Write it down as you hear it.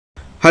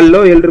Hello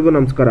ಎಲ್ರಿಗೂ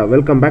ನಮಸ್ಕಾರ,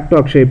 welcome back to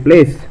Akshay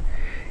place.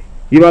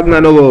 ಇವಾಗ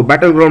ನಾನು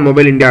ಬ್ಯಾಟಲ್ ಗ್ರೌಂಡ್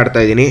ಮೊಬೈಲ್ ಇಂಡಿಯಾ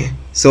ಆಡ್ತಾ ಇದ್ದೀನಿ.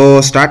 ಸೊ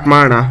ಸ್ಟಾರ್ಟ್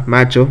ಮಾಡೋಣ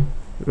ಮ್ಯಾಚು.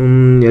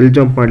 ಎಲ್ಲಿ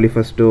ಜಂಪ್ ಮಾಡಲಿ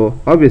ಫಸ್ಟು?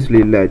 ಆಬ್ವಿಯಸ್ಲಿ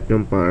ಇಲ್ಲ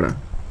ಜಂಪ್ ಮಾಡೋಣ.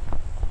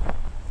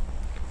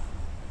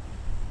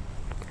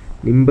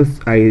 Nimbus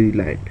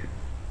island.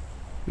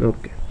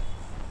 Okay,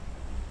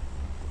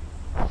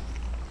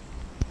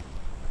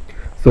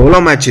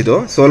 solo match ಇದು.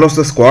 ಸೋಲೋ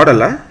ವರ್ಸಸ್ ಸ್ಕ್ವಾಡ್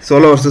ಅಲ್ಲ,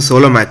 solo versus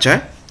solo ಮ್ಯಾಚೇ.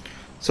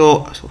 So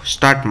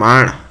start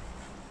ಮಾಡೋಣ,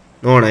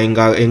 ನೋಡೋಣ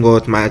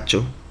ಹೆಂಗೋಗುತ್ತೆ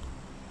ಮ್ಯಾಚು.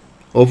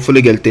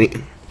 ಹೋಪ್ಫುಲಿ ಗೆಲ್ತೀನಿ.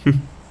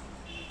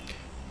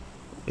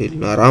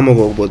 ಇಲ್ಲಿ ಆರಾಮಾಗಿ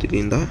ಹೋಗ್ಬೋದು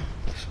ಇಲ್ಲಿಂದ.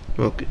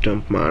 ಓಕೆ,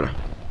 ಜಂಪ್ ಮಾಡೋಣ.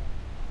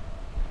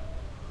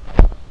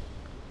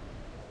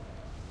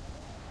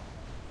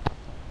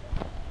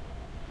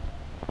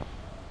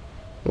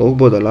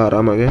 ಹೋಗ್ಬೋದಲ್ಲ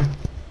ಆರಾಮಾಗೆ?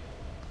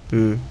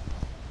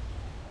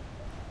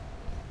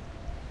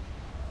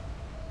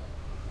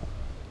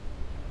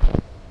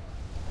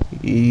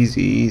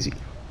 Easy easy.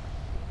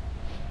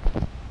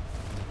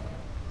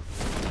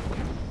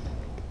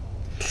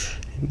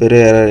 ಬೇರೆ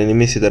ಯಾರು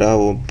ಎನಿಮಿಸಿದಾರಾ?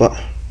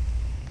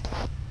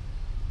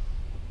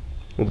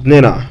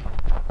 ಒಬ್ಬನೇನಾ?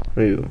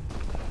 ಅಯ್ಯೋ,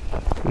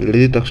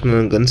 ಹಿಡಿದ ತಕ್ಷಣ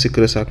ನನಗೆ ಗನ್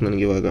ಸಿಕ್ಕರೆ ಸಾಕು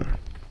ನನಗೆ. ಇವಾಗ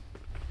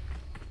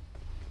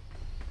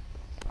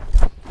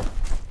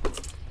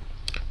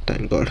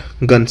ಥ್ಯಾಂಕ್ ಗಾಡ್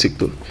ಗನ್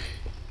ಸಿಕ್ತು.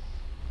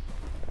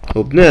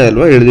 ಒಬ್ಬನೇ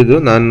ಅಲ್ವಾ ಇಳಿದಿದ್ದು?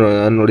 ನಾನು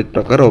ನೋಡಿದ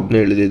ಪ್ರಕಾರ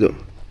ಒಬ್ಬನೇ ಇಳಿದಿದ್ದು.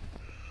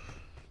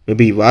 ಮೇ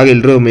ಬಿ ಇವಾಗ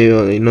ಎಲ್ಲರೂ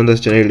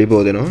ಇನ್ನೊಂದಷ್ಟು ಜನ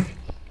ಇಳಿಬೋದೇನೋ.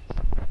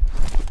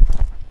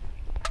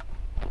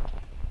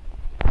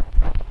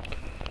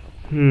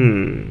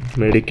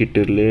 ಮೆಡಿಕಿಟ್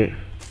ಇರಲಿ.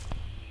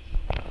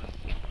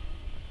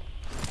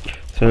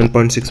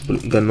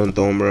 7.6 ಗನ್ ಒಂದು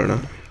ತೊಗೊಂಬಿಡೋಣ.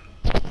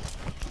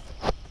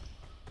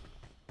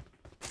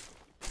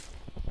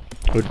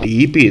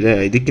 DP ಇದೆ,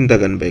 ಇದಕ್ಕಿಂತ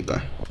ಗನ್ ಬೇಕಾ?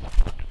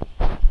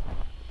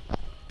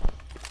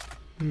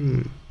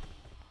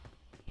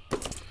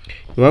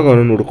 ಇವಾಗ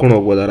ಅವನು ಹುಡ್ಕೊಂಡು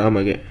ಹೋಗ್ಬೋದು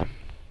ಆರಾಮಾಗೆ.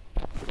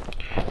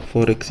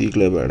 4x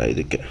ಈಗಲೇ ಬೇಡ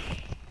ಇದಕ್ಕೆ.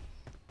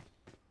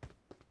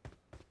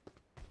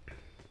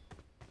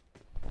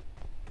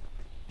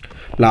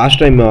 ಲಾಸ್ಟ್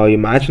ಟೈಮ್ ಈ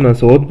ಮ್ಯಾಚ್ ನಾನು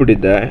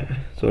ಸೋತ್ಬಿಟ್ಟಿದ್ದೆ.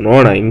 ಸೊ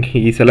ನೋಡೋಣ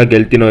ಈ ಸಲ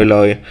ಗೆಲ್ತೀನೋ ಇಲ್ಲ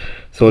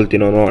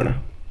ಸೋಲ್ತೀನೋ ನೋಡೋಣ.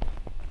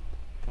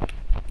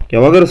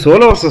 ಯಾವಾಗಾದ್ರೂ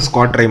ಸೋಲೋ ವರ್ಸಸ್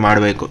ಸ್ಕ್ವಾಡ್ ಟ್ರೈ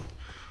ಮಾಡಬೇಕು.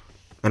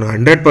 ನಾನು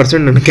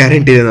 100% ನನಗೆ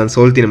ಗ್ಯಾರಂಟಿ ಇದೆ ನಾನು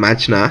ಸೋಲ್ತೀನಿ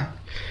ಮ್ಯಾಚ್ನ.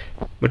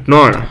 ಬಟ್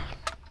ನೋಡೋಣ,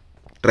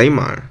 ಟ್ರೈ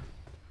ಮಾಡೋಣ.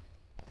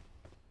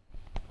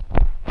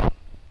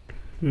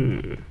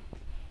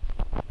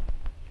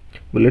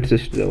 ಬುಲೆಟ್ಸ್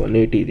ಎಷ್ಟಿದೆ?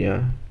 180 ಇದೆಯಾ?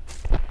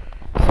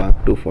 ಸಾಕು,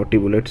 240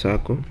 ಬುಲೆಟ್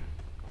ಸಾಕು.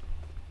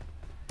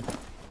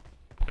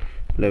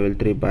 ಲೆವೆಲ್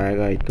 3 ಬ್ಯಾಗ್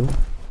ಆಯಿತು.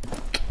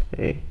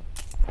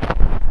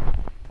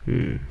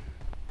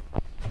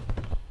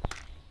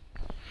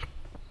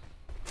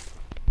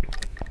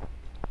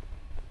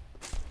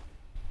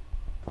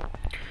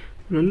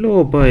 ಎಲ್ಲೋ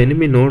ಒಬ್ಬ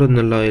ಎನಿಮಿ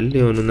ನೋಡೋದ್ನಲ್ಲ, ಎಲ್ಲಿ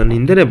ಅವನು? ನನ್ನ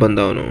ಹಿಂದೆನೇ ಬಂದ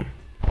ಅವನು.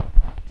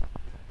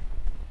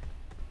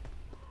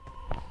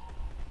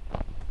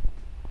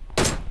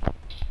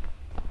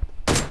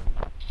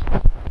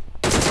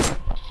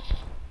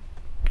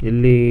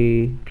 ಇಲ್ಲಿ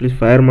ಪ್ಲೀಸ್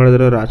ಫೈರ್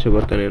ಮಾಡಿದ್ರೆ ಅವ್ರು ಆಚೆ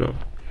ಬರ್ತಾನೇನೋ.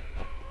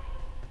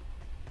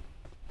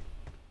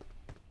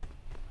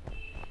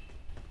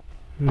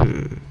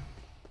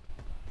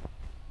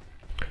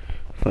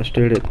 First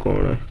aid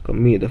ಎತ್ಕೊಳ್ಳೋಣ.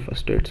 ಕಮ್ಮಿ ಇದೆ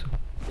ಫಸ್ಟ್ ಏಡ್ಸು.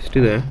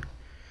 ಎಷ್ಟಿದೆ?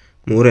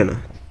 3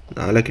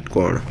 4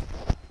 ಇಟ್ಕೊಳ್ಳೋಣ.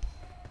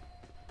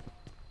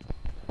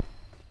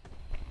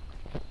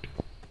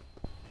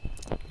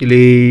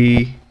 ಇಲ್ಲಿ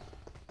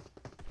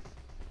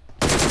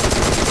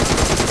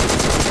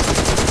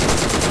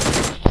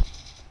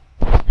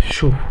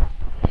ಶೋ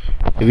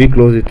ಹೆವಿ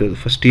ಕ್ಲೋಸ್ ಇತ್ತು ಅದು.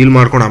 ಫಸ್ಟ್ ಸ್ಟೀಲ್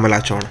ಮಾಡ್ಕೊಂಡು ಆಮೇಲೆ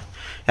ಆಚೋಣ.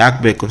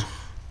 ಯಾಕೆ ಬೇಕು?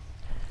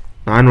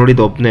 ನಾನು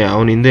ನೋಡಿದ್ದು ಒಬ್ಬನೇ.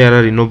 ಅವನ ಹಿಂದೆ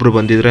ಯಾರು ಇನ್ನೊಬ್ರು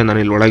ಬಂದಿದ್ರೆ ನಾನು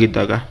ಇಲ್ಲಿ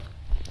ಒಳಗಿದ್ದಾಗ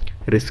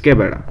ರಿಸ್ಕೇ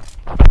ಬೇಡ.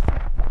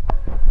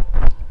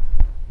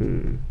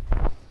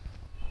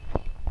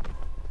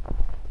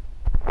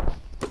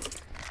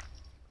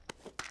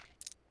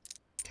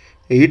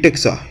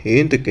 8x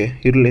ಏನಕ್ಕೆ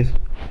ಇರಲಿ?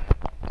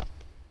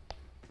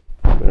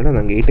 ಬೇಡ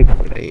ನಂಗೆ 8x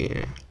ಬೇಡ.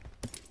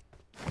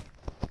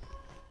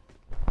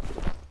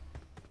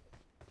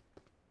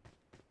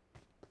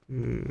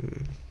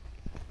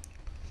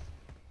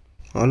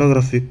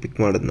 ಹಾಲೋಗ್ರಾಫಿಕ್ ಪಿಕ್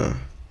ಮಾಡಿದ್ನಾ?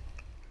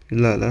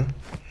 ಇಲ್ಲ ಅಲ್ಲ.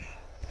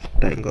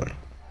 Thank god.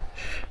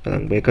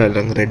 ನಂಗೆ ಬೇಕಾಗಿಲ್ಲ,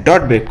 ನಂಗೆ ರೆಡ್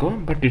ಡಾಟ್ ಬೇಕು.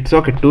 ಬಟ್ ಇಟ್ಸ್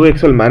ಓಕೆ,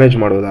 2x ಅಲ್ಲಿ ಮ್ಯಾನೇಜ್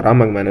ಮಾಡ್ಬೋದು,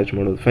 ಆರಾಮಾಗಿ ಮ್ಯಾನೇಜ್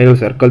ಮಾಡ್ಬೋದು. ಫೈನಲ್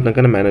ಸರ್ಕಲ್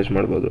ತನಕ ಮ್ಯಾನೇಜ್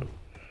ಮಾಡ್ಬೋದು.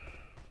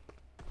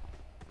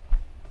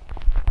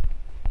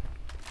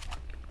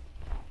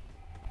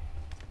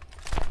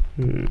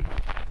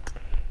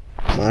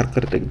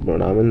 ಮಾರ್ಕರ್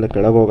ತೆಗೆದ್ಬೋಣ, ಆಮೇಲೆ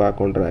ಕೆಳಗೆ ಹೋಗಿ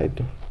ಹಾಕೊಂಡ್ರೆ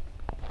ಆಯಿತು.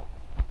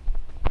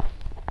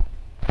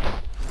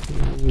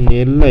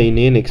 ಎಲ್ಲ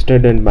ಇನ್ನೇನು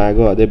ಎಕ್ಸ್ಟೆಂಡೆಡ್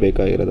ಬ್ಯಾಗು ಅದೇ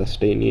ಬೇಕಾಗಿರೋದು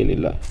ಅಷ್ಟೇ,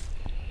 ಇನ್ನೇನಿಲ್ಲ.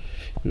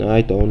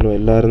 ಆಯಿತು, ಅವನು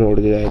ಎಲ್ಲರೂ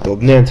ನೋಡಿದ್ರೆ ಆಯಿತು.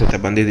 ಒಬ್ಬನೇ ಅನಿಸುತ್ತೆ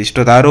ಬಂದಿದ್ದು.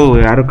 ಇಷ್ಟೊತ್ತಾರು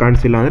ಯಾರು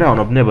ಕಾಣಿಸಿಲ್ಲ ಅಂದರೆ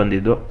ಅವನೊಬ್ಬನೇ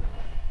ಬಂದಿದ್ದು.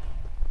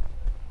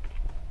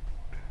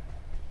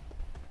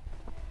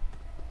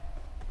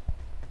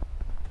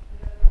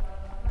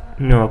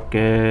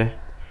 ಓಕೆ,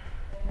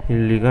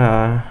 ಇಲ್ಲಿಗ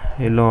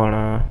ಎಲ್ಲೋಣ?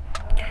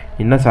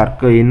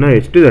 ಇನ್ನೂ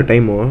ಎಷ್ಟಿದೆ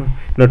ಟೈಮು?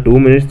 ಇನ್ನೂ 2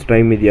 ಮಿನಿಟ್ಸ್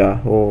ಟೈಮ್ ಇದೆಯಾ?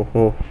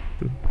 ಓಹೋ,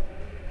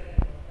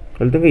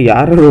 ಅಲ್ಲಿ ತನಕ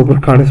ಯಾರು ಒಬ್ರು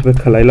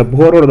ಕಾಣಿಸ್ಬೇಕಲ್ಲ. ಇಲ್ಲ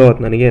ಬೋರ್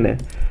ಹೊಡೆದವತ್ತು ನನಗೇನೆ.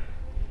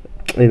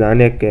 ಇದು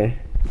ನಾನು ಯಾಕೆ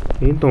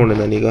ಏನು ತೊಗೊಂಡೆ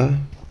ನಾನೀಗ?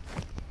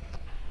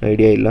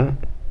 ಐಡಿಯಾ ಇಲ್ಲ.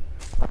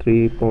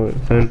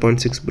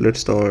 7.6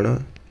 ಬುಲೆಟ್ಸ್ ತೊಗೋಣ.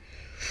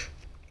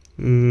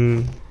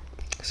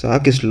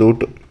 ಸಾಕಿಷ್ಟು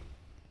ಲೂಟು.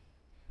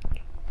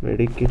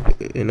 ಮೆಡಿಕಿಟ್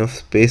ಏನಫ್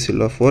ಸ್ಪೇಸ್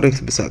ಇಲ್ಲ. 4x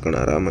ಬಿಸಾಕೋಣ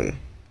ಆರಾಮಾಗಿ.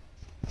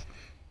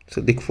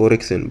 ಸದ್ಯಕ್ಕೆ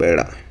 4x ಏನು ಬೇಡ.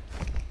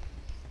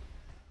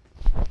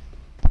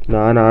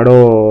 ನಾನು ಆಡೋ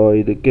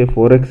ಇದಕ್ಕೆ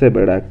 4xೇ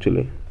ಬೇಡ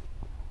ಆ್ಯಕ್ಚುಲಿ.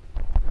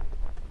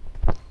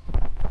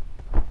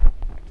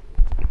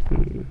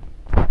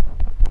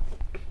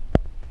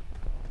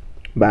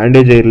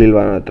 ಬ್ಯಾಂಡೇಜೇ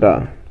ಇರಲಿಲ್ವಾ ನನ್ನ ಹತ್ರ.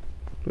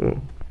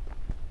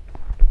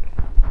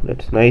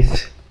 That's nice.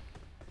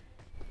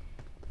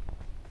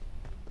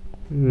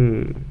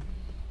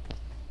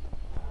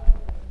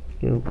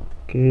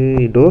 ಓಕೆ,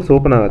 ಈ ಡೋರ್ಸ್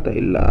ಓಪನ್ ಆಗತ್ತಾ?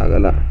 ಇಲ್ಲ,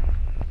 ಆಗಲ್ಲ.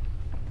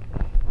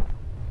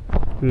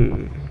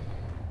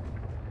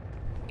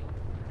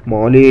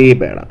 ಮಾಲಿ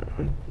ಬೇಡ.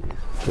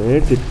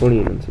 ರೇಟ್ ಇಟ್ಕೊಂಡು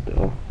ಏನು ಅನ್ಸುತ್ತೆ.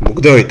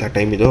 ಮುಗ್ದೇ ಹೋಯ್ತಾ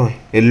ಟೈಮ್ ಇದು?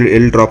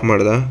 ಎಲ್ಲಿ ಡ್ರಾಪ್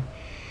ಮಾಡ್ದ?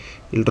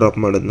 ಇಲ್ಲಿ ಡ್ರಾಪ್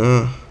ಮಾಡಿದ್ನಾ?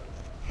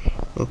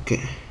 ಓಕೆ,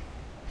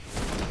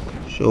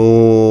 ಶೋ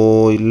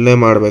ಇಲ್ಲೇ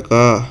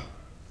ಮಾಡಬೇಕಾ?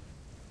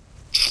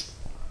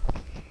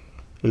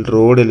 ಇಲ್ಲಿ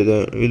ರೋಡ್ ಎಲ್ಲಿದೆ?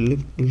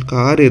 ಇಲ್ಲಿ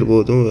ಕಾರ್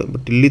ಇರ್ಬೋದು,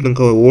 ಬಟ್ ಇಲ್ಲಿ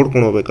ತನಕ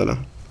ಓಡ್ಕೊಂಡು ಹೋಗ್ಬೇಕಲ್ಲ.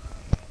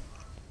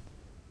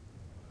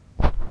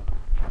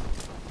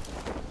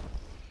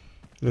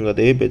 ನಂಗೆ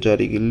ಅದೇ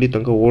ಬೇಜಾರಿಗೆ ಇಲ್ಲಿ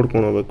ತನಕ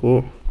ಓಡ್ಕೊಂಡು ಹೋಗ್ಬೇಕು.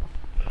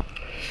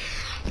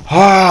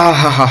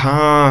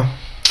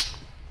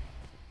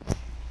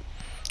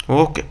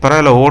 ಓಕೆ,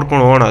 ಪರವಾಗಿಲ್ಲ,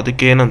 ಓಡ್ಕೊಂಡು ಹೋಗೋಣ.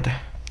 ಅದಕ್ಕೆ ಏನಂತೆ.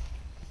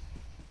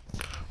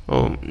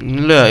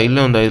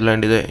 ಇಲ್ಲೇ ಒಂದು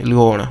ಐಲ್ಯಾಂಡ್ ಇದೆ,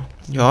 ಇಲ್ಲಿಗೆ ಹೋಗೋಣ.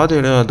 ಯಾವುದು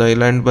ಹೇಳಿ ಅದು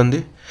ಐಲ್ಯಾಂಡ್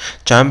ಬಂದು?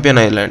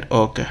 Champion island.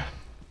 ಓಕೆ,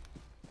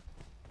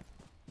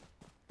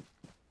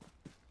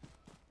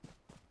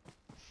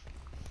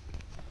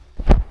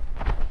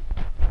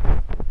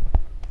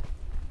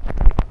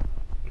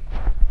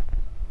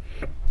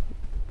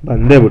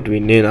 ಬಂದೇ ಬಿಟ್ವಿ.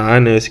 ಇನ್ನೇನು,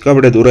 ನಾನು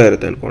ಸಿಕ್ಕಾಪಟ್ಟೆ ದೂರ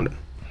ಇರುತ್ತೆ ಅಂದ್ಕೊಂಡೆ.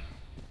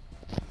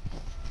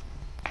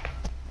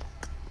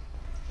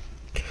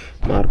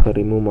 ಮಾರ್ಕರ್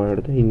ರಿಮೂವ್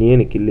ಮಾಡಿದೆ.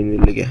 ಇನ್ನೇನಕ್ಕೆ ಇಲ್ಲಿಂದ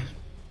ಇಲ್ಲಿಗೆ?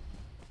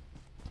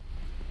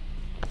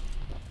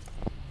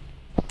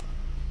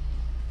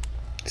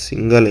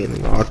 ಸಿಂಗಲ್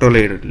ಏನು ಆಟೋಲೇ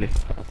ಇರಲಿ.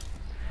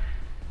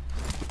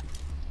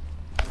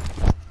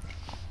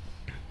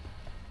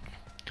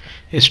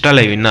 ಎಷ್ಟಲ್ಲ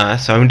ಇವು? ಇನ್ನು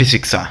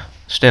 76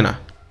 ಅಷ್ಟೇನಾ?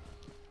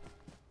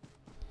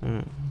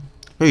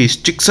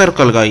 ಇಷ್ಟು ಚಿಕ್ಕ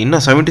ಸರ್ಕಲ್ಗ ಇನ್ನೂ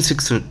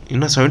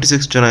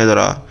 76 ಜನ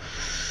ಇದ್ದಾರಾ?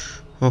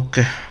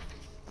 ಓಕೆ,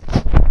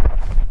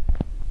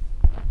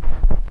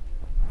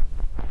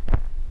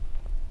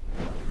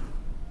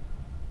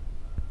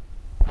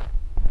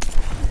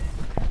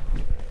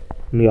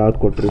 ಯಾವ್ದು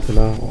ಕೊಟ್ರು ಸಲ?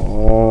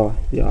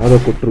 ಯಾವುದೋ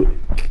ಕೊಟ್ಟರು.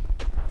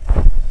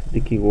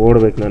 ಅದಕ್ಕೆ ಈಗ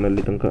ಓಡ್ಬೇಕು ನಾನು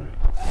ಅಲ್ಲಿ ತನಕ.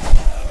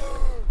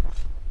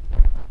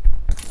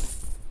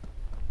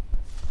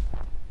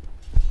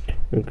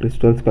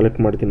 ಕ್ರಿಸ್ಟಲ್ಸ್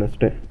ಕಲೆಕ್ಟ್ ಮಾಡ್ತೀನಿ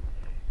ಅಷ್ಟೇ.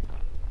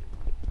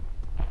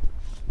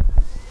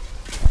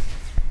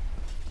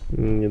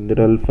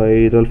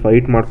 ಇದರಲ್ಲಿ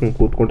ಫೈಟ್ ಮಾಡ್ಕೊಂಡು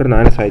ಕೂತ್ಕೊಂಡ್ರೆ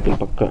ನಾನೇ ಸಾಯ್ತೀನಿ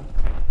ಪಕ್ಕ.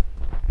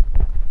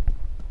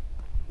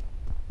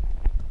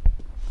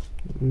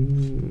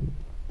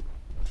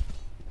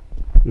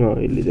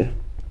 ಇಲ್ಲಿದೆ.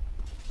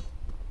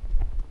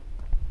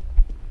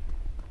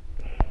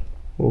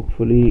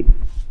 Hopefully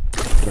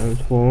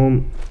transform.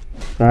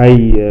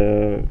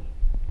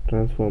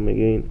 Transform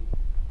again.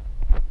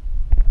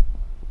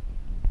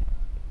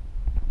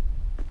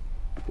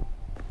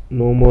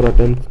 No more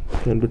attempts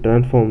can be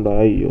transformed.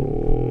 ಅಯ್ಯೋ,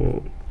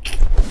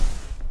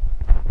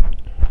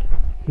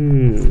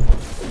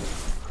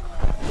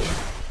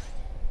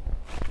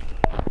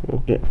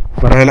 ಓಕೆ,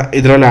 ಪರವಾಗಿಲ್ಲ,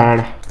 ಇದರಲ್ಲಿ ಆಣ.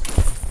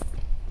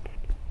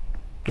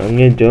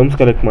 ನನಗೆ ಜರ್ಮ್ಸ್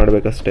ಕಲೆಕ್ಟ್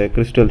ಮಾಡಬೇಕಷ್ಟೇ,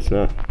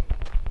 ಕ್ರಿಸ್ಟಲ್ಸ್ನ.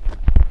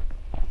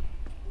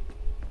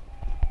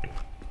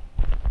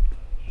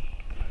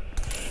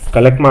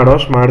 ಕಲೆಕ್ಟ್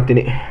ಮಾಡೋಷ್ಟು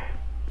ಮಾಡ್ತೀನಿ.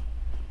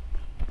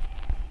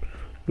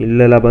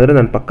 ಇಲ್ಲೆಲ್ಲ ಬಂದರೆ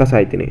ನಾನು ಪಕ್ಕ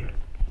ಸಾಯ್ತೀನಿ.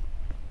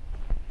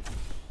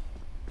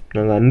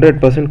 ನಂಗೆ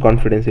 100%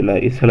 ಕಾನ್ಫಿಡೆನ್ಸ್ ಇಲ್ಲ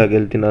ಈ ಸಲ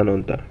ಗೆಲ್ತೀನಿ ನಾನು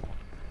ಅಂತ.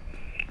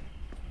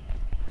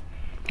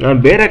 ನಾನು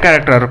ಬೇರೆ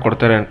ಕ್ಯಾರೆಕ್ಟರ್ ಯಾರು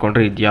ಕೊಡ್ತಾರೆ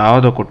ಅಂದ್ಕೊಂಡ್ರೆ ಇದು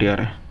ಯಾವುದೋ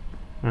ಕೊಟ್ಟಿದ್ದಾರೆ.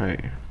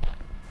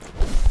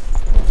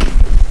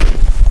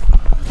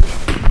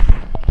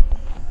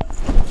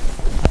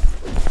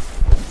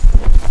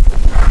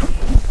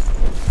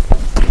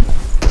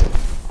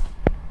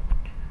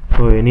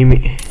 ಓ,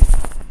 ಎನಿಮಿ.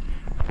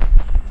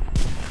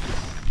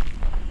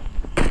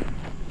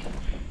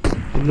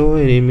 ಇಲ್ಲೋ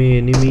ಎನಿಮಿ.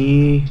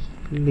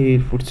 ಇಲ್ಲಿ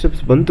ಫುಡ್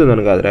ಸ್ಟೆಪ್ಸ್ ಬಂತು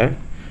ನನಗಾದರೆ.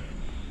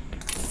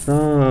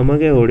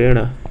 ಮಗೆ ಹೊಡೆಯೋಣ.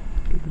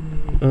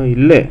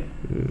 ಇಲ್ಲೇ.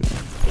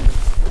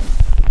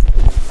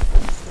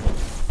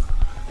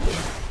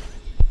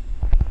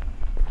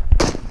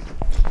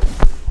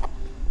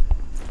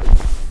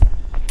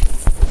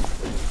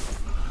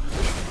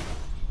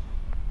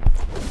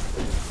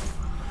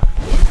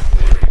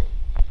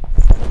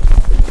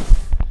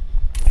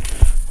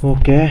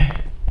 Okay,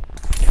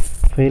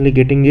 finally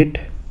getting it.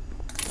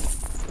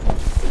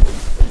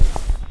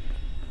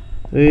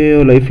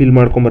 Life feel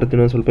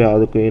ಮಾಡ್ಕೊಂಬರ್ತೀನಿ ಒಂದು ಸ್ವಲ್ಪ.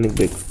 ಯಾವುದಕ್ಕೂ ಏನಕ್ಕೆ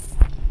ಬೇಕು?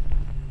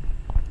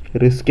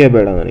 ರಿಸ್ಕೇ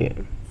ಬೇಡ ನನಗೆ.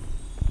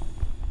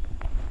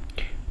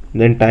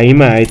 ದೆನ್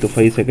ಟೈಮೇ ಆಯಿತು,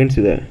 5 ಸೆಕೆಂಡ್ಸ್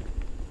ಇದೆ.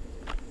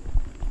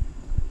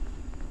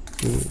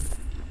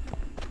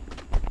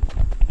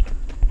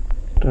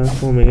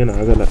 ಟ್ರಾನ್ಸ್ಫಾರ್ಮ್ ಏನು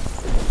ಆಗಲ್ಲ.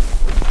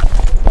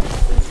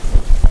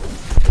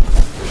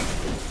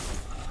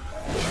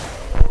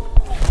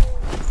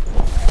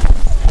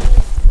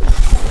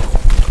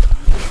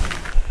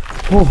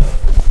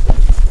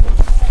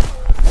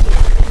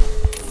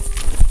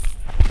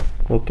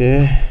 ಓಕೆ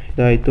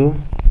ಇದಾಯಿತು.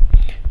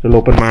 ಇದ್ರಲ್ಲಿ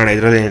ಓಪನ್ ಮಾಡೋಣ.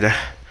 ಇದರಲ್ಲಿ ಏನಿದೆ?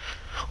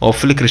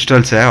 ಆಫ್ಲಿ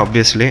ಕ್ರಿಸ್ಟಲ್ಸೇ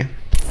ಆಬ್ವಿಯಸ್ಲಿ.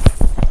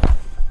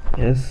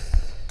 ಎಸ್.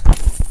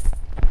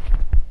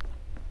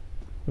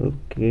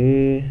 ಓಕೆ,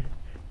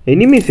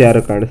 ಎನಿಮೀಸ್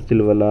ಯಾರು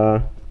ಕಾಣಿಸ್ತಿಲ್ವಲ್ಲ.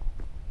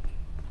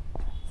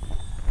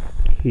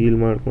 ಹೀಲ್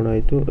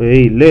ಮಾಡ್ಕೊಂಡಾಯ್ತು.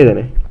 ಇಲ್ಲೇ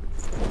ಇದ್ದಾನೆ.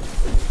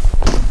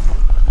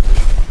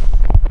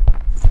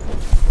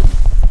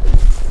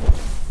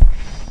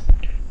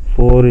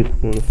 ಫೋರ್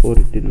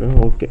ಇಟ್ಟಿದ್ನ.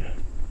 ಓಕೆ,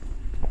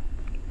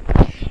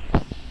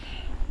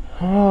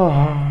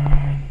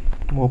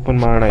 ಓಪನ್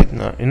ಮಾಡೋಣ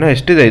ಇದನ್ನ. ಇನ್ನೂ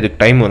ಎಷ್ಟಿದೆ ಇದಕ್ಕೆ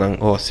ಟೈಮು?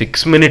 ನಂಗೆ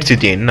 6 ಮಿನಿಟ್ಸ್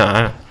ಇದೆಯಾ ಇನ್ನು?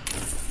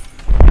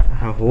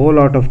 ಹೋಲ್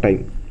ಲಾಟ್ ಆಫ್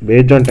ಟೈಮ್,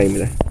 ಬೇಜಾನ್ ಟೈಮ್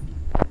ಇದೆ.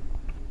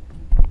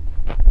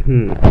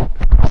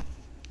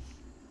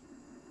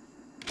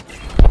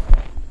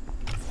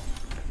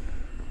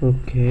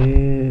 ಓಕೆ,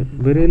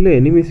 ಬೇರೆ ಎಲ್ಲ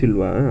ಎನಿಮೀಸ್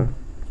ಇಲ್ವಾ?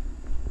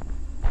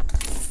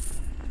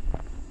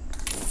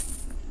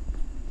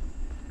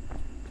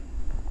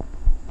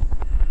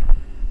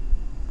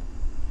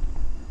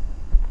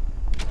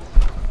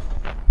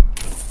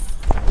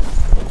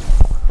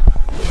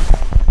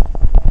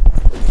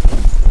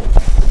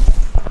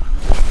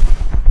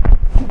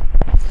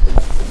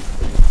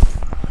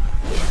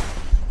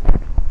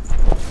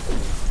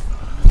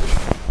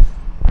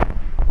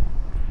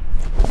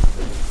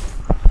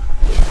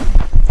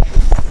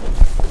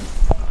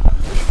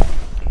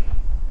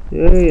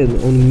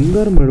 ಅವ್ನು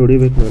ಹಿಂಗಾರು ಮಾಡಿ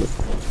ಹೊಡಿಬೇಕು ನಾನು.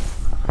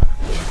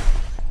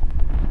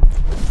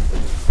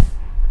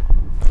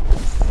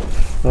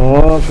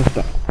 ಕಷ್ಟ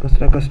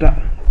ಕಷ್ಟ ಕಷ್ಟ.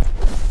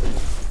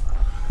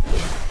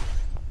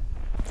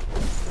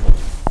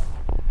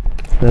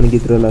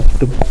 ನನಗಿದ್ರಲ್ಲಿ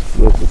ಅಷ್ಟು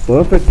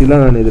ಪರ್ಫೆಕ್ಟ್ ಇಲ್ಲ.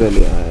 ನಾನು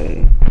ಇದರಲ್ಲಿ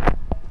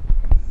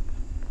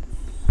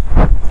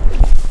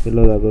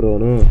ಎಲ್ಲೋದಾಗರು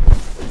ಅವನು.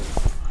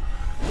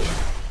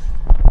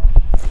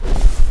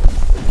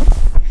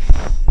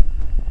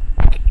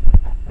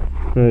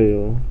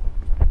 ಅಯ್ಯೋ,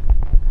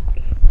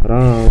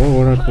 ಆರಾಮ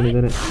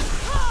ಓಡಾಡ್ಕೊಂಡಿದ್ದಾನೆ.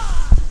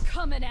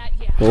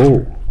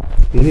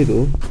 ಏನಿದು?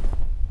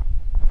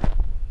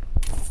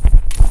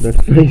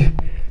 That's nice.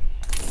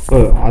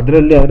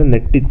 ಅದರಲ್ಲಿ ಆದರೆ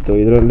ನೆಟ್ ಇತ್ತು,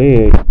 ಇದರಲ್ಲಿ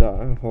ಇದ್ದ.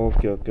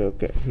 Okay okay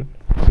okay.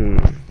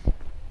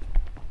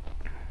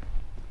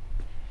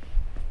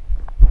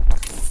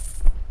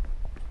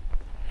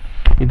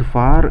 ಇದು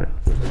ಫಾರ್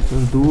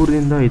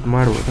ದೂರದಿಂದ ಇದು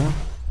ಮಾಡ್ಬೋದಾ?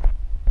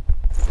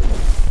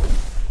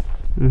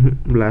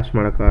 ಬ್ಲಾಸ್ಟ್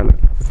ಮಾಡೋಕ್ಕಾಗಲ್ಲ.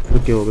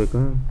 ಹತ್ರಕ್ಕೆ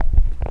ಹೋಗ್ಬೇಕಾ?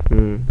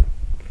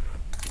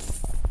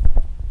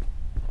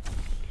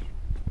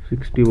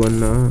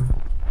 61.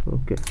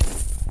 ಓಕೆ,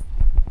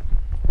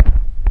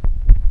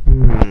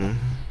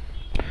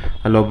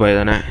 ಅಲ್ಲೊಬ್ಬ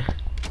ಇದ್ದಾನೆ.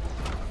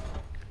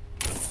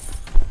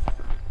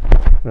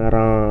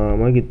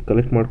 ಆರಾಮಾಗಿ ಇದು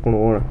ಕಲೆಕ್ಟ್ ಮಾಡ್ಕೊಂಡು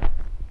ಹೋಗೋಣ.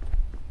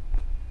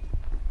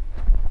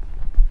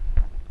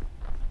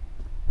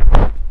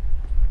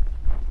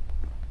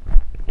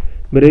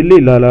 ಬೇರೆ ಇಲ್ಲಿ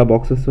ಇಲ್ಲ ಅಲ್ಲ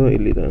ಬಾಕ್ಸಸ್ಸು?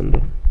 ಇಲ್ಲಿದೆ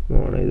ಒಂದು,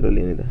 ನೋಡೋಣ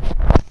ಇದರಲ್ಲಿ ಏನಿದೆ.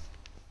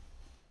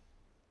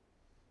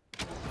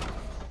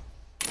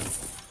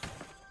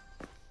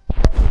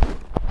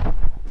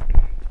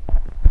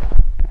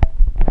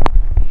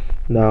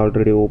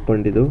 ಆಲ್ರೆಡಿ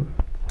ಓಪನ್ ಇದು.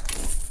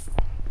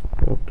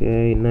 ಓಕೆ,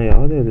 ಇನ್ನು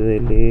ಯಾವುದೇ ಇದೆ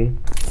ಇಲ್ಲಿ?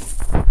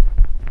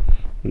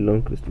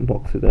 ಇಲ್ಲೊಂದು ಕ್ರಿಸ್ಟಲ್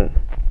ಬಾಕ್ಸ್ ಇದೆ.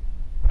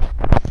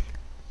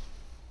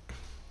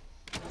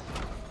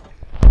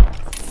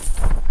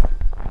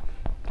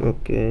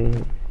 ಓಕೆ,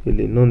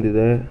 ಇಲ್ಲಿ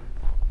ಇನ್ನೊಂದಿದೆ.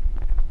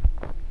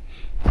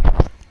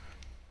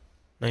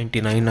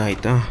 99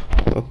 ಆಯಿತಾ?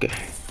 ಓಕೆ,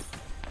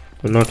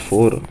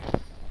 104.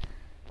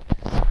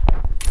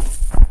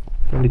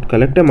 ನಾನು ಇದು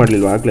ಕಲೆಕ್ಟೇ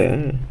ಮಾಡಲಿಲ್ವ ಆಗಲೇ?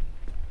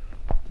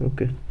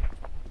 ಓಕೆ,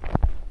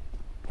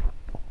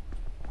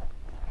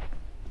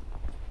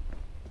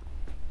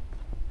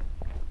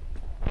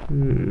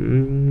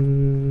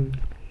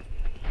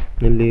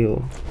 ಎಲ್ಲಿಯೋ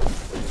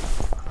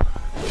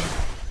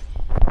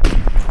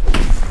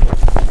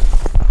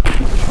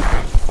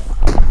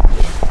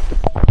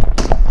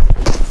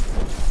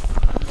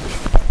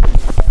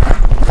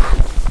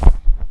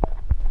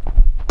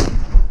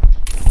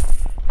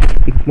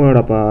ಪಿಕ್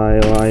ಮಾಡಪ್ಪ.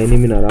 ಆ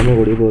ಎನಿಮಿನ ಆರಾಮಾಗಿ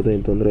ಹೊಡಿಬೋದು,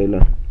 ಏನು ತೊಂದರೆ ಇಲ್ಲ.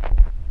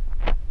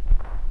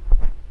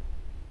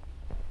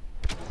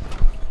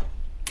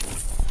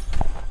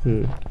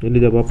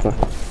 ಎಲ್ಲಿದೆ ಬಾಪ್ಪ?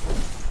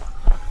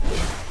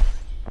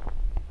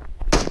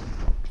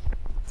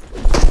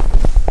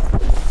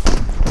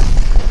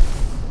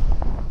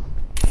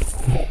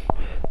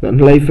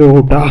 ನನ್ನ ಲೈಫೇ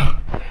ಊಟ.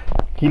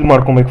 ಹೀಲ್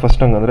ಮಾಡ್ಕೊಬೇಕು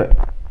ಫಸ್ಟ್. ಹಂಗಂದ್ರೆ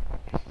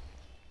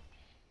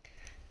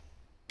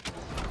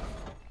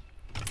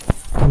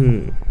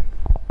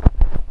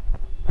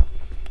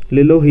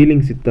ಇಲ್ಲೆಲ್ಲೋ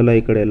ಹೀಲಿಂಗ್ ಸಿಕ್ತಲ್ಲ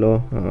ಈ ಕಡೆ ಎಲ್ಲೋ.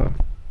 ಹಾಂ,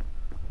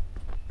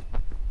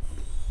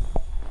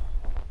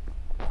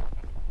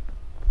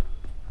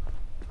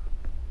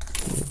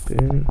 ಓಕೆ.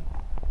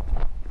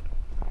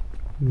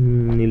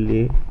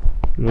 ಇಲ್ಲಿ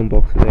ಇನ್ನೊಂದು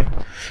ಬಾಕ್ಸ್ ಇದೆ.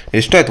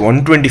 ಎಷ್ಟಾಯ್ತು?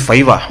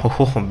 125.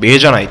 ಓಹೋ,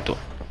 ಬೇಜಾನಾಯಿತು.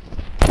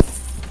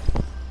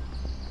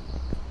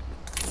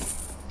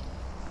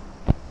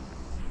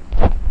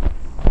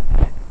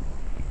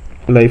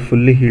 Life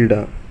fully ಹೀಲ್ಡಾ?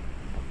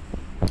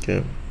 ಓಕೆ,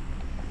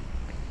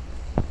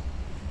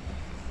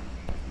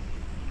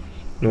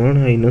 ನೋಡೋಣ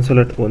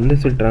ಇನ್ನೊಂದ್ಸಲ. ಒಂದೇ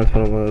ಸಲ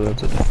ಟ್ರಾನ್ಸ್ಫರ್ ಆಗೋದು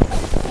ಅನ್ಸುತ್ತೆ.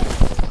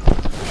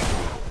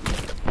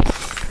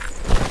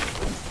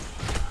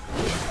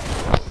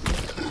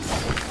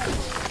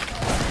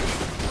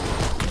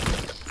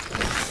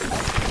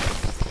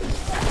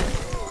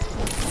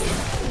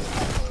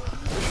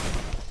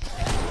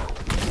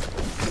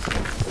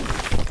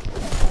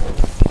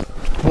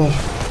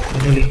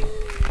 ಫೈನಲಿ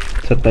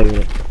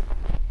ಸತ್ತಾಗಿದೆ.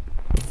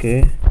 ಓಕೆ,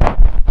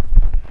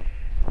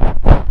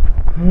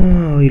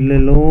 ಹಾಂ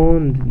ಇಲ್ಲೆಲ್ಲೋ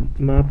ಒಂದು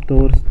ಮ್ಯಾಪ್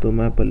ತೋರಿಸ್ತು.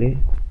 ಮ್ಯಾಪಲ್ಲಿ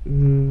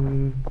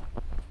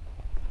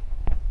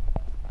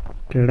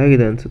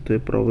ಕೆಳಗಿದೆ ಅನಿಸುತ್ತೆ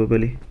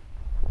ಪ್ರಾಬಬಲಿ.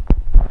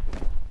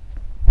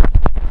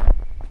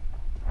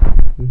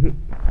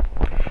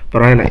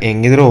 ಪರವಾಗಿಲ್ಲ,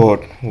 ಹೆಂಗಿದ್ರು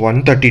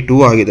 132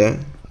 ಆಗಿದೆ.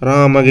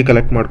 ಆರಾಮಾಗಿ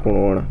ಕಲೆಕ್ಟ್ ಮಾಡ್ಕೊಂಡು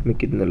ಹೋಗೋಣ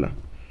ಮಿಕ್ಕಿದ್ನೆಲ್ಲ.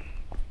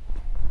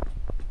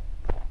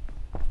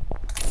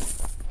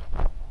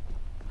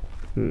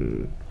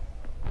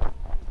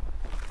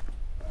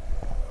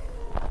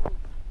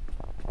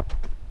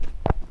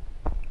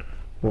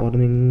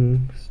 Warning,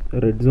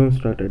 red zone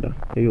started.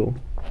 ಅಯ್ಯೋ,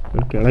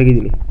 ನಾನು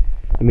ಕೆಳಗಿದ್ದೀನಿ,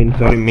 ಐ ಮೀನ್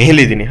ಸಾರಿ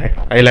ಮೇಲಿದ್ದೀನಿ.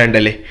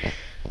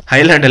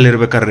 ಹೈಲ್ಯಾಂಡಲ್ಲಿ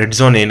ಇರ್ಬೇಕಾದ್ರೆ ರೆಡ್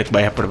ಝೋನ್ ಏನಕ್ಕೆ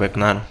ಭಯ ಪಡ್ಬೇಕು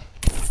ನಾನು?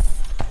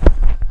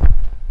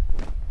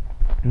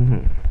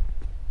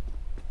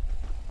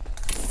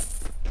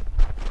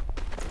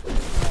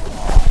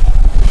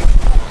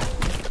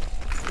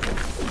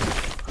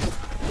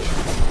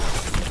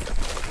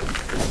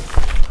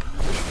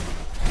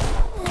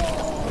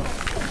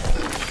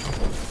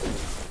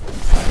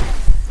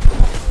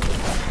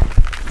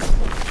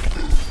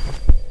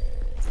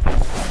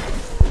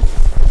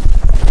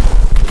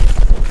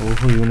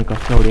 ಓಹೋ, ಇವನು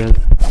ಕಷ್ಟ ಹೊಡೆಯೋದು.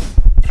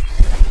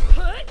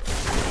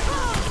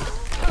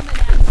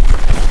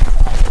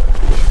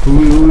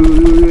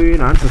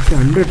 ನಾನು ಸತ್ತೆ,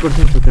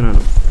 100% ಸತ್ತೆ.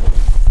 ನಾನು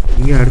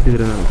ಹಿಂಗೆ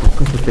ಆಡ್ತಿದ್ರೆ ನಾನು ಪಕ್ಕ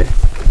ಸತ್ತೆ.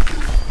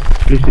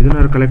 At least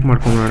ಇದನ್ನಾರು collect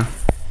ಮಾಡ್ಕೊಂಬೋಣ.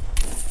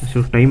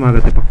 ಅಷ್ಟು ಟೈಮ್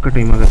ಆಗುತ್ತೆ, ಪಕ್ಕ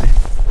ಟೈಮ್ ಆಗುತ್ತೆ.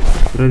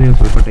 ಇರೋದೇನು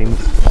ಸ್ವಲ್ಪ ಟೈಮ್.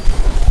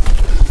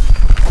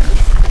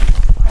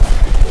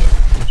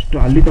 ಅಷ್ಟು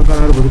ಅಲ್ಲಿ ತನಕ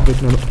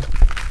ಬದುಕಬೇಕು ನಾನು.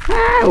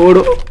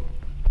 ಓಡು.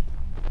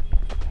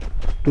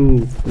 2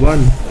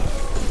 1.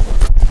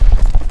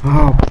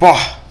 ಅಪ್ಪ,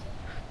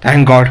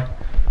 ಥ್ಯಾಂಕ್ ಗಾಡ್.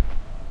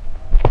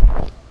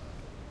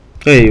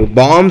 ಏಯ್,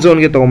 ಬಾಂಬ್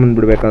ಝೋನ್ಗೆ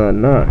ತೊಗೊಂಬಂದ್ಬಿಡ್ಬೇಕಾ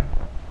ನನ್ನ?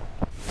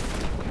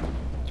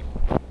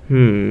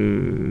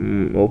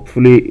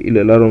 ಹೋಪ್ಫುಲಿ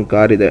ಇಲ್ಲೆಲ್ಲರೂ ಒಂದು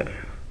ಕಾರ್ ಇದೆ,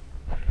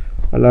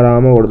 ಎಲ್ಲ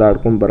ಆರಾಮಾಗಿ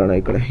ಹೊಡೆದಾಡ್ಕೊಂಡು ಬರೋಣ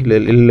ಈ ಕಡೆ.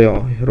 ಇಲ್ಲಿ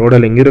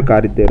ರೋಡಲ್ಲಿ ಹೆಂಗಿರೋ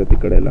ಕಾರ್ ಇದ್ದೇ ಇರುತ್ತೆ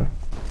ಈ ಕಡೆ ಎಲ್ಲ.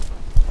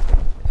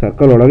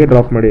 ಸರ್ಕಲ್ ಒಳಗೆ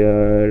ಡ್ರಾಪ್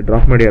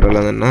ಮಾಡಿಯಾರಲ್ಲ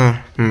ನನ್ನ.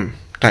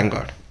 Thank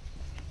god.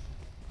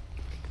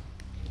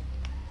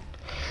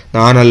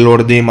 ನಾನು ಅಲ್ಲಿ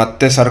ಹೊಡೆದು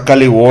ಮತ್ತೆ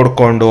ಸರ್ಕಲಿಗೆ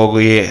ಓಡ್ಕೊಂಡು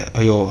ಹೋಗಿ,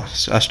 ಅಯ್ಯೋ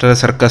ಅಷ್ಟರ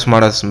ಸರ್ಕಸ್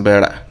ಮಾಡೋದು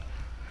ಬೇಡ.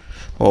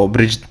 ಓ,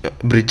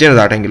 ಬ್ರಿಡ್ಜೇ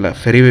ದಾಟಂಗಿಲ್ಲ.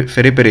 ಫೆರಿ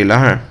ಇಲ್ಲ.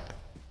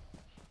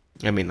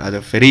 ಐ ಮೀನ್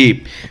ಅದು ಫೆರಿ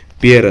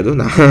ಪಿಯರ್. ಅದು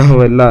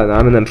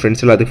ನಾನು ನನ್ನ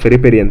ಫ್ರೆಂಡ್ಸ್ ಎಲ್ಲ ಅದಕ್ಕೆ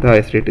ಫೆರಿ ಅಂತ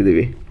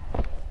ಹೆಸರಿಟ್ಟಿದ್ದೀವಿ.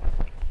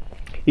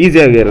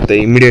 ಈಸಿಯಾಗಿರುತ್ತೆ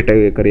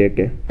ಇಮಿಡಿಯೇಟಾಗಿ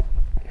ಕರೆಯೋಕ್ಕೆ.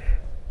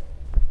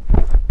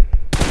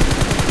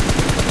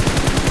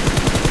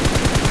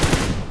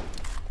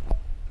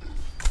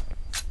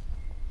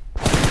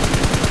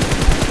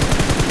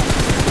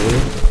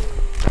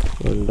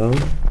 One down.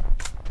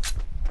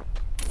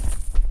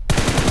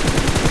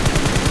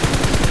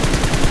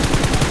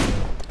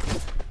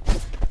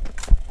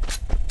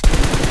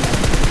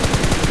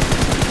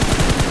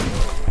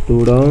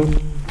 Two down.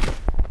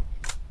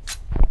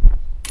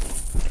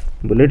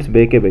 Bullets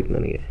ಬೇಕೇ ಬೇಕು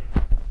ನನಗೆ.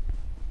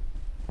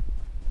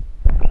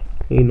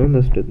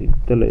 ಇನ್ನೊಂದಷ್ಟು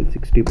ಇತ್ತಲ್ಲ,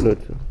 60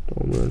 ಬುಲೆಟ್ಸ್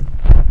ತೊಗೊಂಬೋಣ.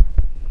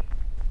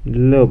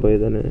 ಇಲ್ಲೇ ಒಬ್ಬ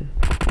ಇದ್ದಾನೆ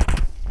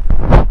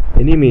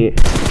ಎನಿಮಿ.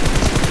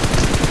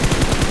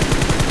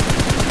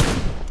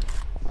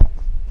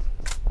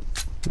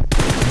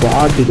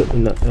 ಬಾಟ್ ಇದು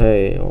ಇನ್ನು.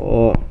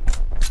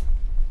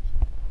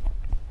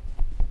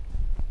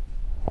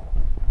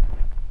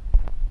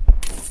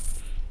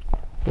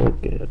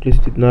 ಓಕೆ,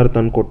 ಅಟ್ಲೀಸ್ಟ್ ಇದನ್ನಾರು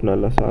ತಂದು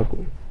ಕೊಟ್ಟನಲ್ಲ, ಸಾಕು.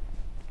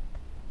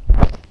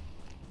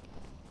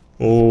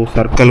 ಓ,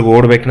 ಸರ್ಕಲ್ಗೆ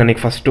ಓಡ್ಬೇಕು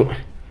ನನಗೆ ಫಸ್ಟು.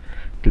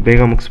 ಇಲ್ಲಿ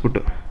ಬೇಗ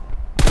ಮುಗಿಸ್ಬಿಟ್ಟು.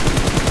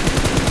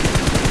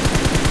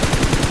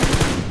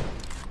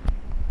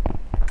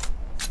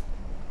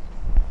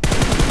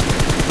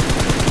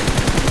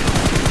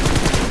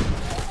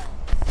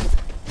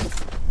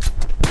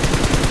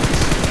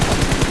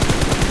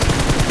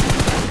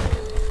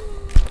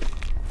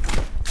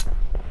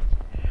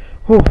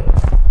 ಹೋ,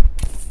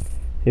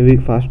 ಹೆವಿ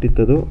ಫಾಸ್ಟ್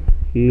ಇತ್ತದು.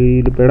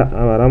 ಇಲ್ಲಿ ಬೇಡ,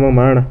 ಆರಾಮಾಗಿ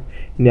ಮಾಡೋಣ.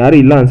 ಇನ್ಯಾರು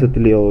ಇಲ್ಲ ಅನ್ಸುತ್ತೆ.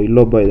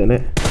 ಇಲ್ಲೊಬ್ಬ ಇದ್ದಾನೆ.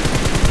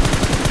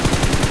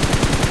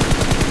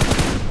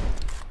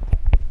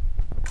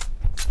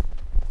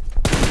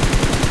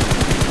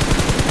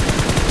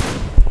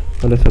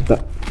 ಅದೇ ಸತ್ತ.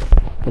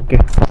 ಓಕೆ,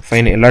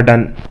 ಫೈನ್, ಎಲ್ಲ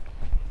ಡನ್.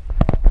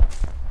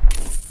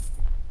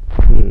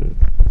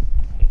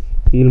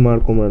 ಹೀಲ್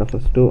ಮಾಡ್ಕೊಂಬೋಣ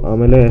ಫಸ್ಟು,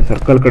 ಆಮೇಲೆ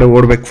ಸರ್ಕಲ್ ಕಡೆ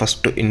ಓಡ್ಬೇಕು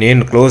ಫಸ್ಟು.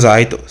 ಇನ್ನೇನು ಕ್ಲೋಸ್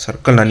ಆಯಿತು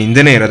ಸರ್ಕಲ್. ನಾನು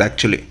ಹಿಂದೆನೇ ಇರೋದು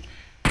ಆ್ಯಕ್ಚುಲಿ.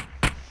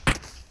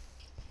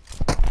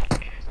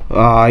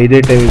 ಇದೇ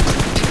ಟೈಮ್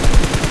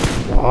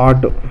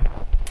ವಾಟು.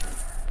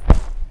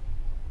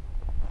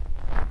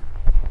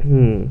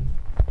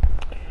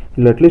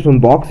 ಇಲ್ಲಿ ಅಟ್ಲೀಸ್ಟ್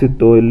ಒಂದು ಬಾಕ್ಸ್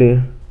ಇತ್ತು ಇಲ್ಲಿ.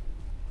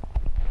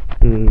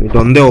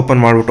 ಇದೊಂದೇ ಓಪನ್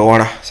ಮಾಡಿಬಿಟ್ಟು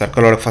ಹೋಗೋಣ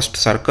ಸರ್ಕಲ್ ಒಳಗೆ. ಫಸ್ಟ್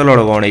ಸರ್ಕಲ್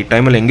ಒಳಗೆ ಹೋಗೋಣ. ಈ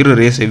ಟೈಮಲ್ಲಿ ಹೆಂಗಿರೋ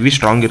ರೇಸ್ ಹೆವಿ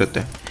ಸ್ಟ್ರಾಂಗ್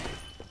ಇರುತ್ತೆ.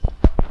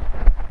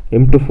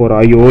 M24.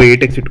 ಅಯ್ಯೋ,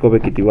 8x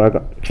ಇಟ್ಕೋಬೇಕಿತ್ತು ಇವಾಗ.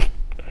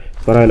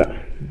 ಪರವಾಗಿಲ್ಲ.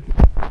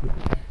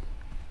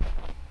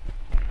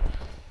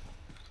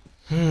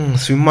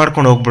 ಸ್ವಿಮ್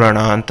ಮಾಡ್ಕೊಂಡು ಹೋಗ್ಬಿಡೋಣ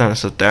ಅಂತ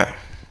ಅನಿಸುತ್ತೆ.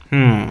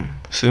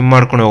 ಸ್ವಿಮ್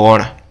ಮಾಡ್ಕೊಂಡು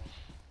ಹೋಗೋಣ.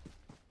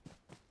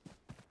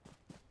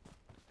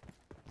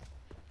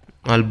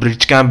 ಅಲ್ಲಿ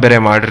ಬ್ರಿಡ್ಜ್ ಕ್ಯಾಂಪ್ ಬೇರೆ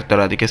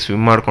ಮಾಡಿರ್ತಾರೆ, ಅದಕ್ಕೆ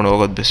ಸ್ವಿಮ್ ಮಾಡ್ಕೊಂಡು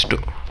ಹೋಗೋದು ಬೆಸ್ಟು.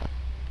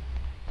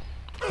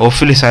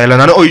 ಹೋಪ್ಫುಲಿ ಸಾಯಲ್ಲ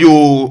ನಾನು. ಅಯ್ಯೋ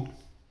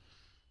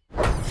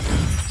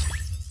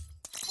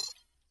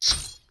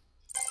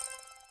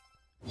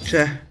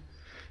ಛೇ,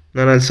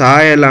 ನಾನು ಅಲ್ಲಿ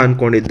ಸಾಯಲ್ಲ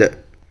ಅಂದ್ಕೊಂಡಿದ್ದೆ.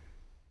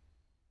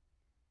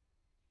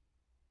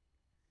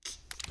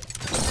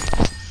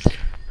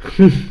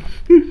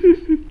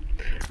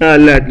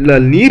 ಅಲ್ಲ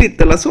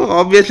ನೀರಿತ್ತಲ್ಲ, ಸೊ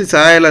ಆಬ್ವಿಯಸ್ಲಿ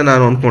ಸಾಯಲ್ಲ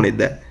ನಾನು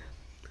ಅಂದ್ಕೊಂಡಿದ್ದೆ.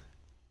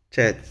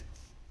 ಛೇ,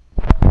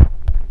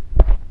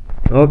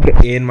 ಓಕೆ,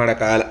 ಏನು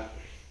ಮಾಡೋಕ್ಕಾಗಲ್ಲ.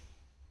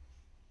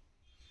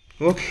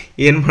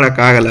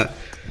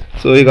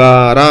 ಸೊ ಈಗ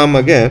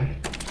ಆರಾಮಾಗೆ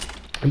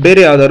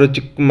ಬೇರೆ ಯಾವ್ದಾದ್ರು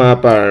ಚಿಕ್ಕ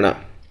ಮ್ಯಾಪ್ ಆಡೋಣ.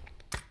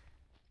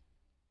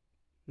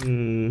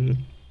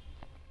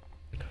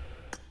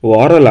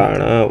 ವಾರಲ್ಲ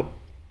ಆಡೋಣ.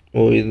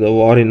 ಇದು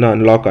ವಾರ್ ಇನ್ನೂ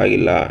ಅನ್ಲಾಕ್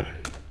ಆಗಿಲ್ಲ.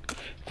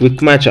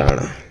 ಕ್ವಿಕ್ ಮ್ಯಾಚ್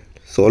ಆಡೋಣ,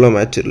 ಸೋಲೋ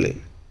ಮ್ಯಾಚ್ ಇರಲಿ.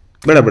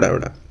 ಬೇಡ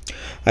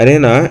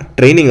ಅರೇನಾ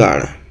ಟ್ರೈನಿಂಗ್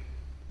ಆಡೋಣ.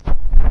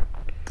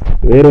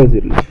 ವೇರೋಸ್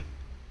ಇರಲಿ,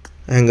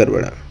 ಹ್ಯಾಂಗರ್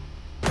ಬೇಡ.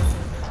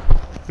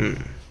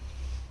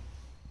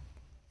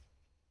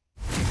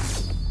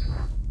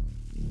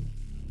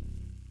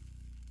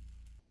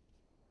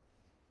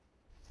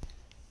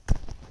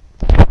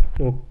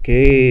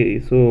 ಓಕೆ,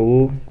 ಸೊ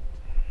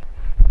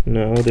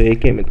ಯಾವುದು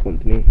ಏಕೆ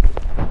ಎತ್ಕೊತೀನಿ.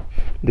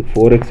 ಇದಕ್ಕೆ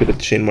 4x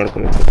ಇರುತ್ತೆ, ಚೇಂಜ್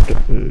ಮಾಡ್ಕೊಬೇಕು ಫಸ್ಟು.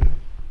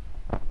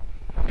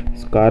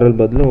 ಸ್ಕಾರಲ್ಲಿ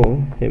ಬದಲು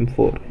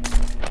M4.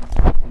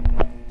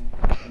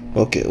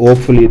 Okay,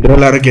 hopefully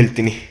ಇದ್ರಲ್ಲಾರ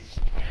ಗೆಲ್ತೀನಿ.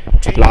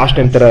 Last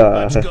time ಥರ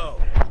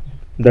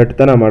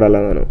ದಟ್ಟತನ ಮಾಡಲ್ಲ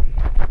ನಾನು.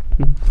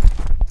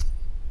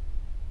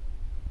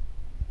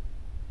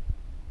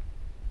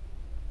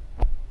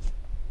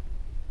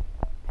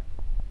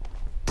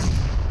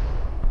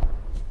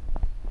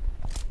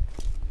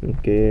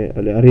 ಓಕೆ,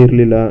 ಅಲ್ಲಿ ಯಾರೂ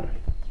ಇರಲಿಲ್ಲ.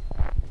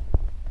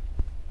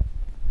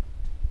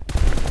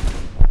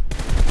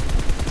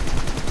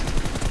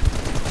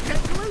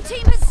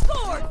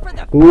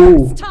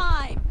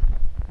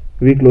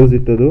 ಕ್ಲೋಸ್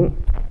ಇತ್ತದು.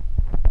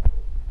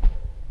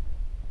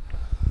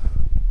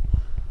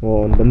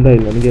 ಅವ್ನು ಬಂದ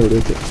ಇಲ್ಲ ನನಗೆ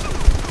ಹೊಡೆಯೋಕೆ.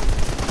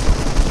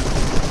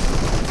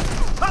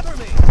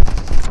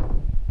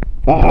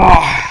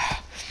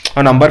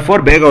 ನಂಬರ್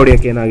 4 ಬೇಗ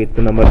ಹೊಡಿಯೋಕೆ ಏನಾಗಿತ್ತು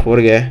ನಂಬರ್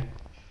 4ಗೆ.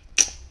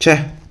 ಛೇ,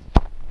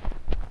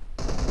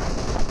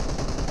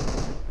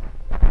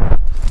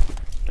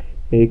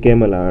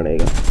 ಏಕೆಮಲ್ಲ ಆಡ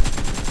ಈಗ.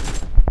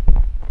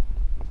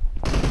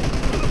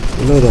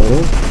 ಇಲ್ಲೋದು ಅವನು.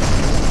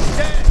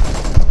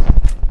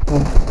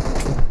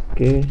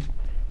 ಓಕೆ,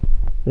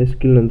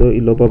 ಸ್ಕಿಲ್ ನಂದು.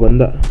 ಇಲ್ಲೊಬ್ಬ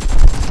ಬಂದ.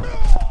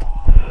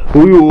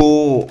 ಅಯ್ಯೋ,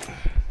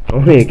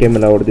 ಅವನು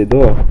ಏಕೆಮಲ್ಲ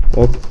ಹೊಡೆದಿದ್ದು.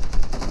 ಓಕೆ,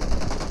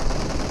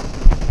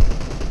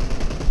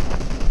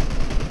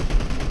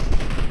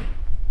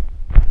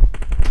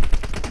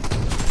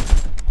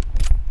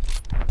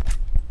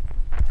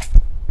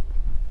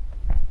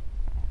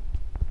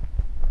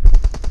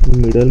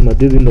 ಮಿಡಲ್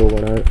ಮಧ್ಯದಿಂದ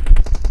ಹೋಗೋಣ.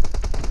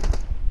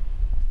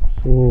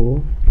 ಸೊ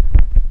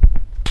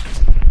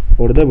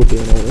ಹೊಡೆದೇ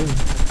ಬಿಟ್ಟಿವಿ ನಾವು.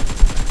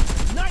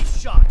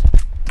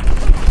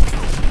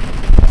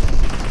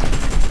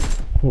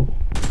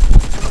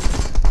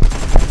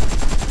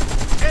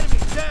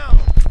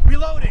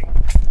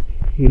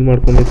 ಹೀಲ್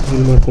ಮಾಡ್ಕೊಬೇಕು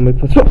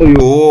ಫಸ್ಟ್.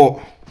 ಅಯ್ಯೋ,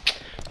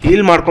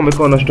 ಹೀಲ್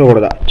ಮಾಡ್ಕೊಬೇಕು ಅನ್ನೋಷ್ಟು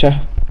ಹೊಡೆದ. ಛೇ,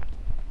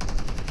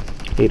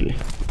 ಇರಲಿ.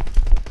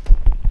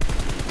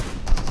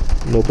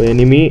 ಇನ್ನೊಬ್ಬ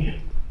ಎನಿಮಿ.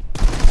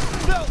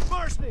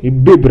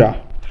 ಇಬ್ಬಿಬ್ರಾ?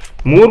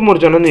 3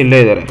 ಜನನೂ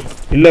ಇಲ್ಲೇ ಇದ್ದಾರೆ.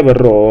 ಇಲ್ಲೇ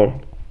ಬರ್ರೋ.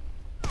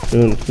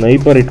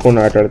 ಸ್ನೈಪರ್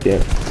ಇಟ್ಕೊಂಡು ಆಟ ಆಡ್ತೀಯ.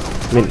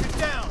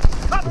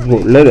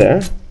 ಒಳ್ಳೇದೇ.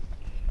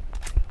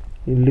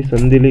 ಇಲ್ಲಿ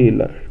ಸಂದಿಲಿ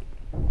ಇಲ್ಲ.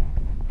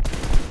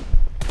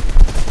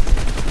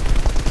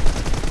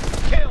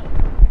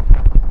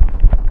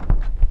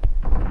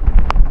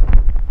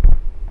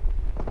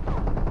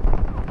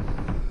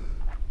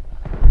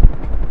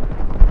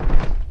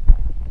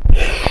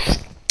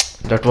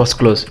 That was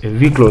close,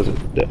 heavy close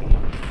there.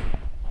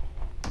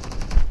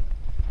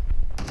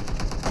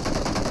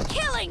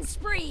 Killing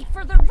spree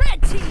for the red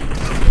team.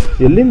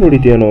 ಎಲ್ಲಿ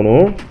ನೋಡಿದ್ಯಾ ನಾನು?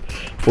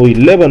 ಓ,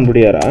 ಇಲ್ಲೇ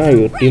ಬಂದ್ಬಿಡಿಯಾರ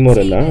ಇವ್ರ ಟೀಮ್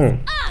ಅವರೆಲ್ಲ.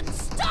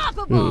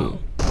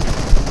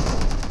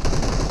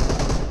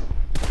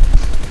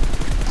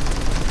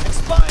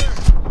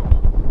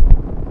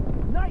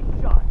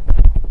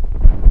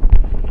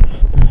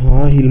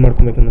 Heal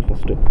ಮಾಡ್ಕೊಬೇಕನ್ನ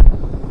first.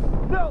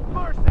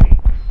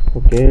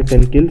 Okay,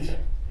 10 kills.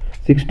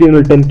 16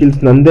 10 kills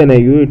ನಂದೇನೆ.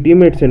 ಇವು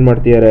ಟೀಮ್ಮೇಟ್ಸ್ ಏನು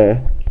ಮಾಡ್ತಿದ್ದಾರೆ?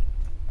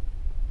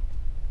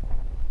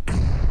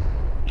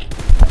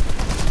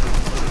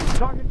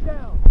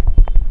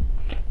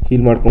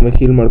 ಹೀಲ್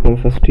ಮಾಡ್ಕೊಬೇಕು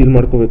ಫಸ್ಟ್. ಹೀಲ್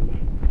ಮಾಡ್ಕೋಬೇಕು.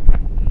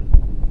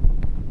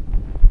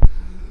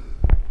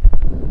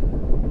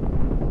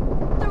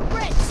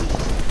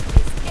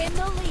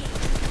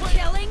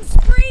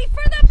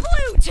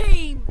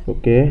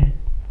 ಓಕೆ,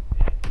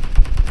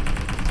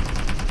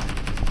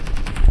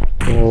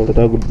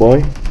 ಹೊಡೆದ. ಗುಡ್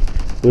ಬಾಯ್,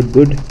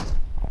 ಗುಡ್.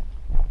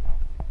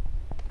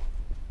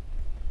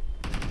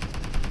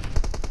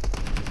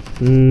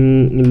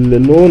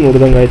 ಇಲ್ಲೆಲ್ಲೋ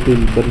ನೋಡ್ದಂಗೆ ಆಯ್ತು.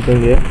 ಇಲ್ಲಿ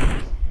ಬಂದಂಗೆ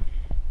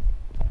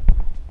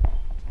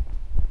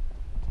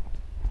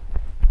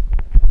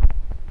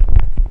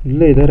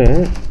ಇಲ್ಲೇ ಇದ್ದಾರೆ.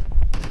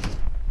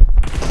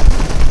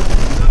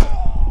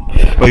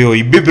 ಅಯ್ಯೋ,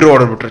 ಇಬ್ಬಿಬ್ರು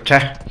ಓಡಾಡ್ಬಿಟ್ರು. ಛೇ,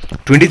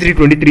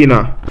 23-23ನಾ?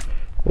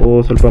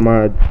 ಓ, ಸ್ವಲ್ಪ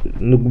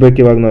ನುಗ್ಬೇಕು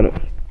ಇವಾಗ ನಾನು.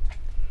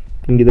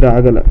 ಹಿಂಗಿದ್ರೆ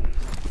ಆಗಲ್ಲ.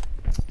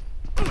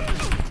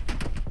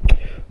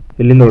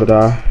 ಎಲ್ಲಿಂದ ಹೊಡೆದ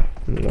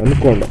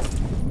ಅಂದ್ಕೊಂಡು.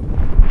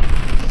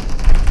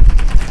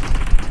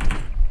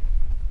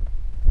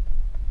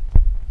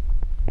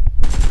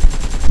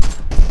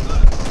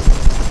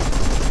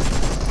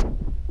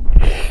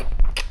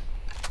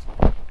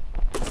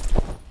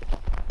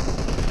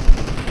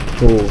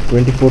 ಓ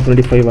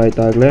 24-25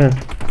 ಆಯ್ತಾಗಲೇ.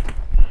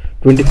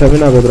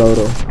 27 ಆಗೋದ್ರು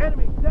ಅವರು.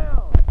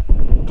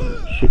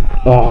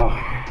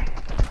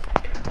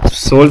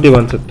 ಸೋಲ್ತೀವಿ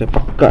ಅನ್ಸುತ್ತೆ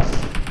ಪಕ್ಕ.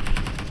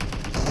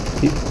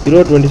 ಇರೋ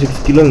 26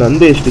 ಕಿಲೋ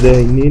ನಂದೇ ಎಷ್ಟಿದೆ,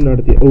 ಇನ್ನೇನು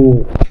ಆಡ್ತೀಯ. ಓ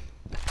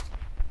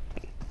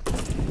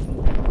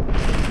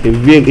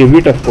ಹೆವಿ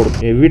ಟಫ್ ಕೊಡು,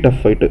 heavy tough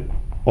fight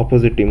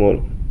opposite team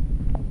ಅವರು.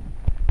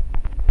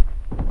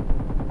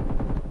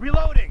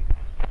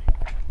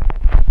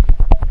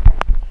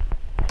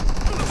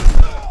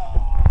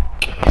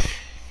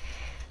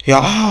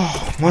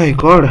 ಮೈ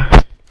ಗಾಡ್,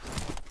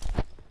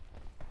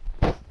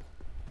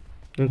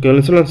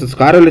 ಕೆಲಸ ಅನ್ಸುತ್ತೆ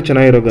ಸ್ಕಾರಲ್ಲಿ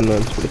ಚೆನ್ನಾಗಿರೋ ಗನ್ನು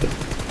ಅನ್ಸ್ಬಿಡುತ್ತೆ.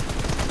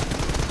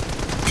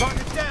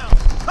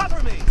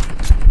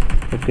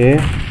 ಓಕೆ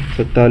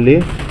ಸತ್ತ ಅಲ್ಲಿ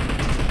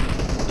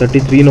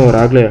 33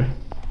 ಆಗಲೇ.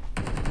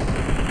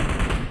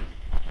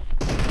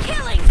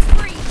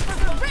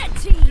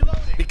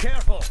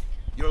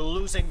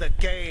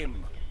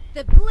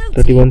 The blue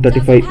team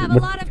 31-35 doesn't have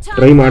a lot of time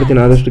try left. ಮಾಡ್ತೀನಿ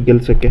ಆದಷ್ಟು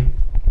ಗೆಲ್ಸಕ್ಕೆ.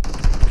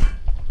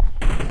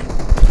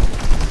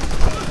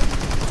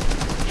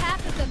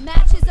 Half of the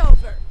match is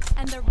over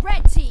and the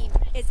red team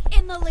is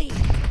in the lead.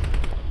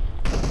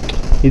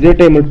 ಇದೇ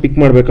ಟೈಮಲ್ಲಿ ಪಿಕ್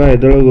ಮಾಡಬೇಕಾ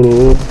ಎದಳಗುರು.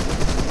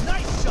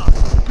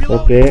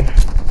 ಓಕೆ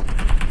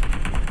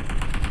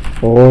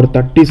ಓರ್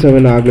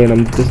 37 ಆಗಲೇ,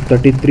 ನಮ್ದು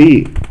 33.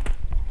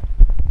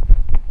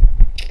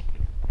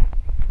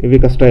 ಇವಿ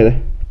ಕಷ್ಟ ಇದೆ,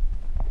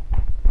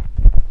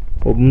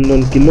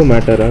 ಒಂದೊಂದು ಕಿಲ್ಲೋ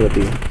ಮ್ಯಾಟರ್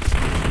ಆಗುತ್ತೆ.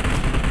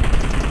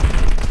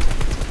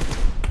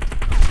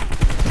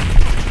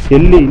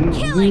 ಎಲ್ಲಿ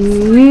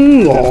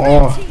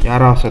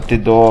ಯಾರ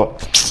ಸತ್ತಿದ್ದು,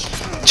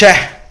 ಛೇ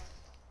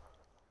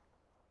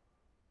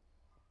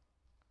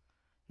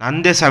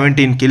ನಂದೇ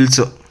 17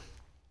 ಕಿಲ್ಸು.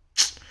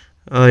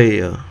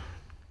 ಅಯ್ಯೋ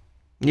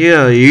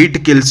 8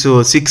 ಕಿಲ್ಸು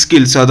 6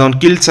 ಕಿಲ್ಸು, ಅದೊಂದು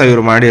ಕಿಲ್ಸ್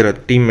ಇವರು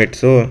ಮಾಡಿರೋದು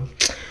ಟೀಮ್ಮೇಟ್ಸು.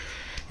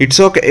 ಇಟ್ಸ್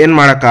ಓಕೆ, ಏನು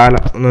ಮಾಡೋಕ್ಕಾಗಲ್ಲ,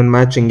 ಒಂದೊಂದು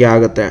ಮ್ಯಾಚ್ ಹಿಂಗೆ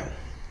ಆಗುತ್ತೆ.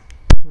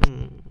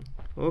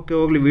 ಓಕೆ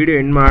ಹೋಗ್ಲಿ, ವಿಡಿಯೋ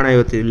ಎಂಡ್ ಮಾಡೋಣ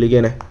ಇವತ್ತು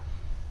ಇಲ್ಲಿಗೇನೆ.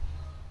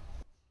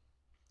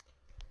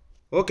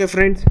 ಓಕೆ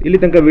ಫ್ರೆಂಡ್ಸ್, ಇಲ್ಲಿ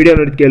ತನಕ ವಿಡಿಯೋ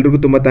ನೋಡಿದ್ದಕ್ಕೆ ಎಲ್ರಿಗೂ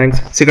ತುಂಬ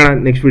ಥ್ಯಾಂಕ್ಸ್. ಸಿಗೋಣ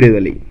ನೆಕ್ಸ್ಟ್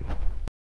ವಿಡಿಯೋದಲ್ಲಿ.